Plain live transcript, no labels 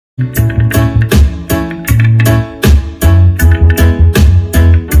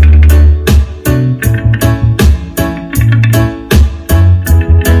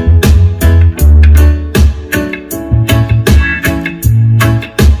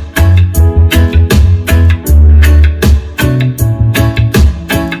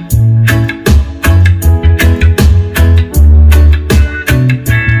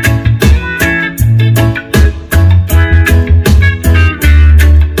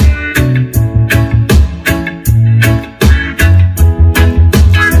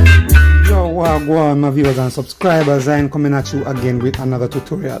My viewers and subscribers, I'm coming at you again with another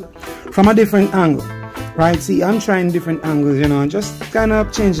tutorial from a different angle. Right, see, I'm trying different angles, you know, just kind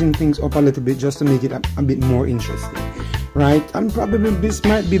of changing things up a little bit just to make it a bit more interesting. Right, and probably this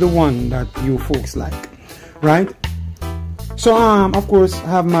might be the one that you folks like. Right, so of course I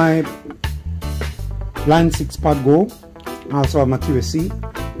have my line 6 pad go, I also have my QSC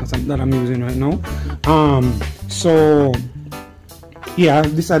that I'm using right now. So yeah, I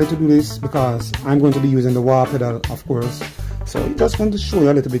decided to do this because I'm going to be using the wah pedal, of course. So just want to show you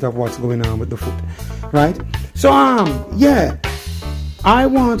a little bit of what's going on with the foot, right? So yeah, I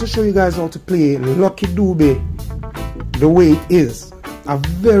want to show you guys how to play Lucky Dube the way it is. A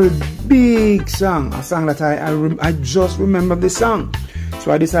very big song, a song that I just remember this song.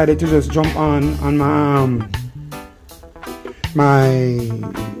 So I decided to just jump on my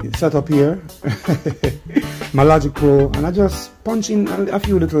setup here, my Logic Pro, and I just punch in a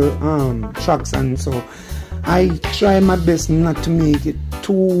few little tracks, and so I try my best not to make it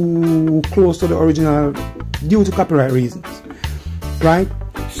too close to the original due to copyright reasons, right?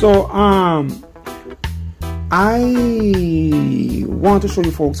 So I want to show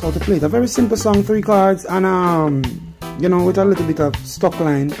you folks how to play it. A very simple song, 3 chords, and you know, with a little bit of stock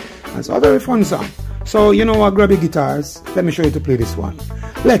line, and so a very fun song. So you know what, grab your guitars, let me show you to play this one.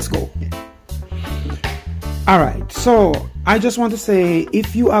 Let's go. Alright, so I just want to say,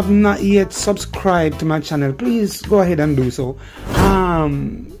 if you have not yet subscribed to my channel, please go ahead and do so.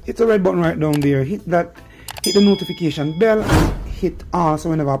 It's a red button right down there. Hit that, hit the notification bell, and hit also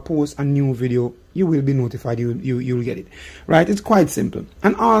whenever I post a new video, you will be notified, you'll get it. Right, it's quite simple.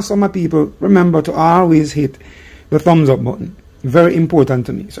 And also, my people, remember to always hit the thumbs up button. Very important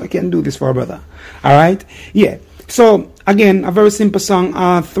to me, so I can do this for a brother. Alright, yeah. So again, a very simple song,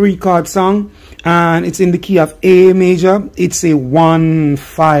 a 3 chord song, and it's in the key of A major. It's a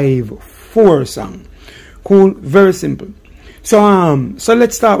 1-5-4 song. Cool, very simple. So so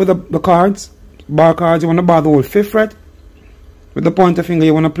let's start with the chords. Bar chords, you want to bar the whole 5th fret. With the pointer finger,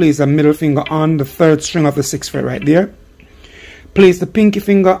 you want to place the middle finger on the 3rd string of the 6th fret right there. Place the pinky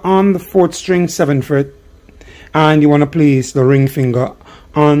finger on the 4th string, 7th fret. And you want to place the ring finger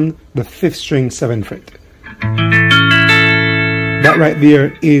on the 5th string, 7th fret. That right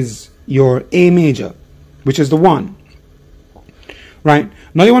there is your A major, which is the 1. Right,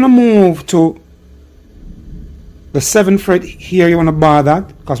 now you want to move to the 7th fret here. You want to bar that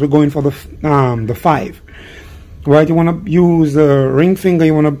because we're going for the 5. Right, you want to use the ring finger,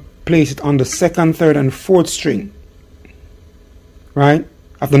 you want to place it on the 2nd, 3rd and 4th string, right,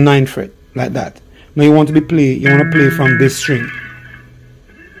 of the 9th fret, like that. Now you want to play from this string.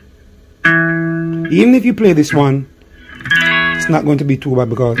 Even if you play this one, it's not going to be too bad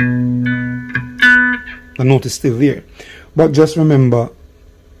because the note is still there. But just remember,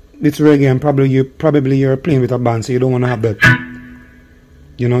 it's reggae, and probably you're playing with a band, so you don't want to have that.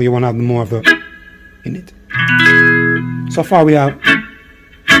 You know, you want to have more of the in it. So far we have,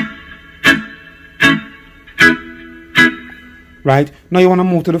 right? Now you want to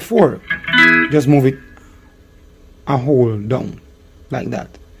move to the 4. Just move it a whole down like that.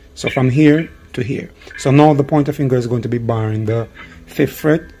 So from here to here. So now the pointer finger is going to be barring the 5th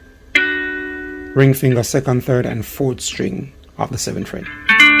fret, ring finger 2nd, 3rd and 4th string of the 7th fret.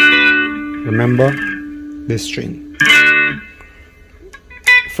 Remember this string.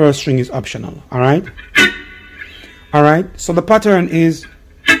 1st string is optional. Alright? Alright, so the pattern is,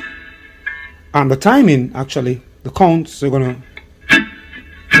 and the timing actually, the counts, so we're gonna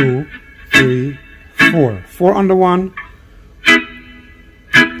 2, 3, 4. 4 on the 1,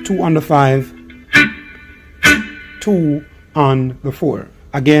 2 on the 5, 2 on the 4.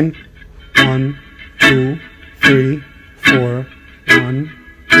 Again, 1, 2, 3, 4, 1,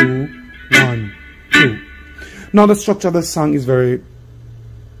 2, 1, 2. Now the structure of the song is very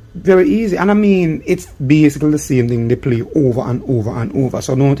easy, and I mean, it's basically the same thing they play over and over and over,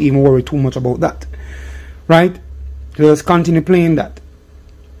 so don't even worry too much about that, right? Just continue playing that.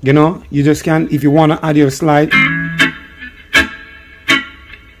 You know, you just can, if you want to add your slide,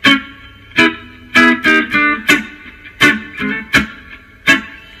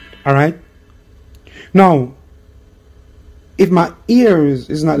 Alright? Now, if my ears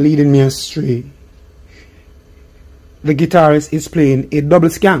is not leading me astray, the guitarist is playing a double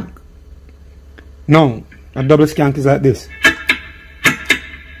skank. Now, a double skank is like this.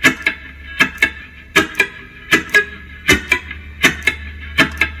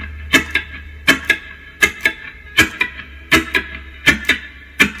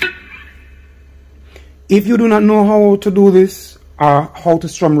 If you do not know how to do this or how to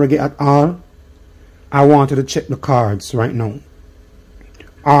strum reggae at all, I want you to check the cards right now.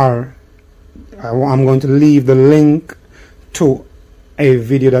 Or I'm going to leave the link to a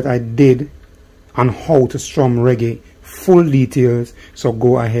video that I did on how to strum reggae, full details, so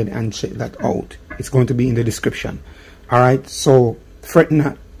go ahead and check that out. It's going to be in the description. Alright, so fret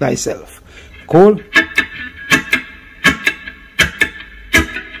not thyself. Cool?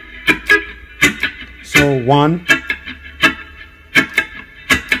 So 1,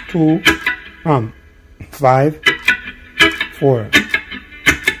 2, 5, 4.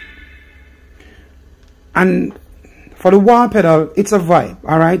 And for the wah pedal, it's a vibe,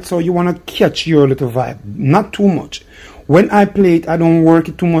 alright? So you want to catch your little vibe, not too much. When I play it, I don't work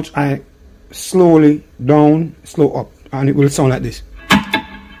it too much. I slowly down, slow up, and it will sound like this.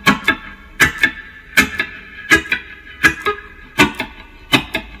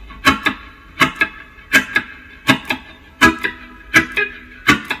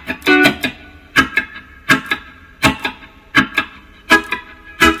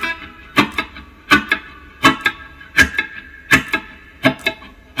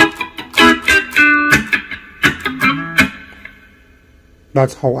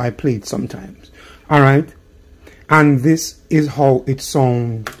 That's how I play it sometimes. Alright? And this is how it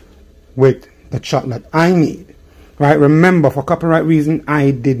sounds with the track that I made. Right? Remember, for copyright reason,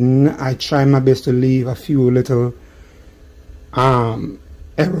 I tried my best to leave a few little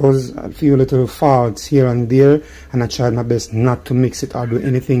errors, a few little faults here and there, and I tried my best not to mix it or do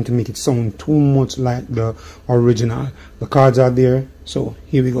anything to make it sound too much like the original. The cards are there, so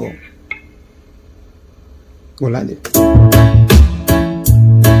here we go. Go like this.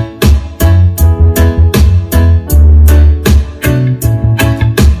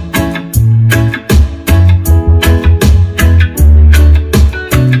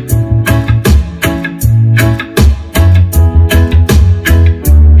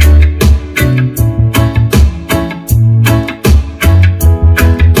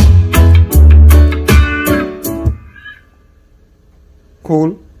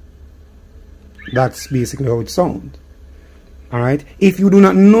 Cool. That's basically how it sounds. Alright. If you do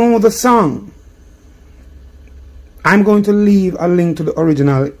not know the song, I'm going to leave a link to the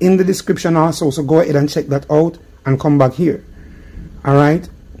original in the description also, so go ahead and check that out and come back here. Alright.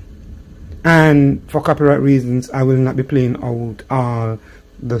 And for copyright reasons, I will not be playing out all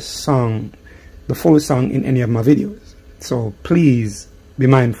the song, the full song in any of my videos. So please be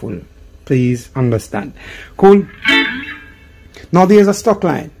mindful. Please understand. Cool. Now there's a stock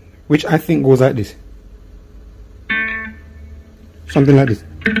line, which I think goes like this. Something like this.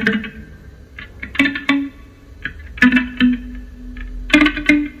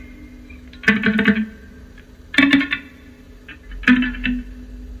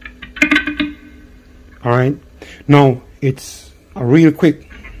 Alright. Now it's a real quick.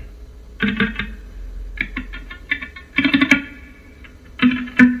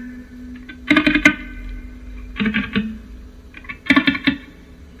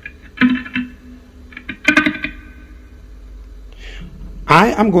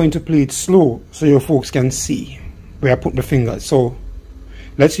 I am going to play it slow so your folks can see where I put my fingers. So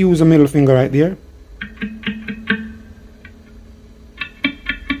let's use the middle finger right there.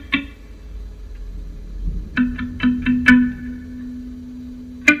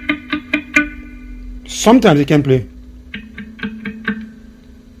 Sometimes you can play.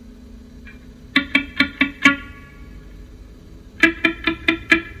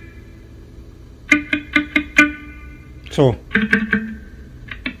 So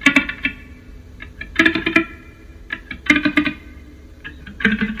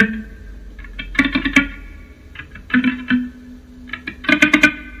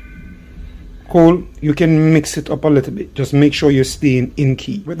cool, you can mix it up a little bit. Just make sure you're staying in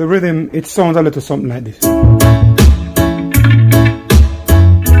key. With the rhythm, it sounds a little something like this.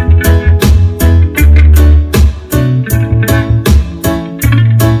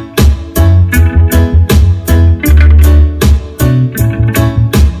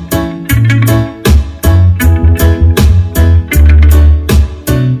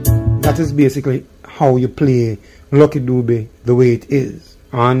 That is basically how you play Lucky Dube the way it is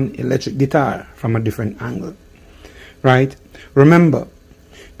on electric guitar from a different angle. Right? Remember,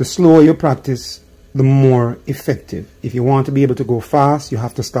 The slower you practice, the more effective. If you want to be able to go fast, you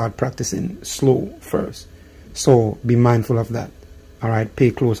have to start practicing slow first. So be mindful of that. All right, pay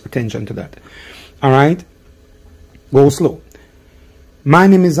close attention to that. All right, go slow. My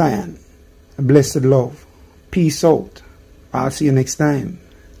name is Ian. Blessed love. Peace out. I'll see you next time.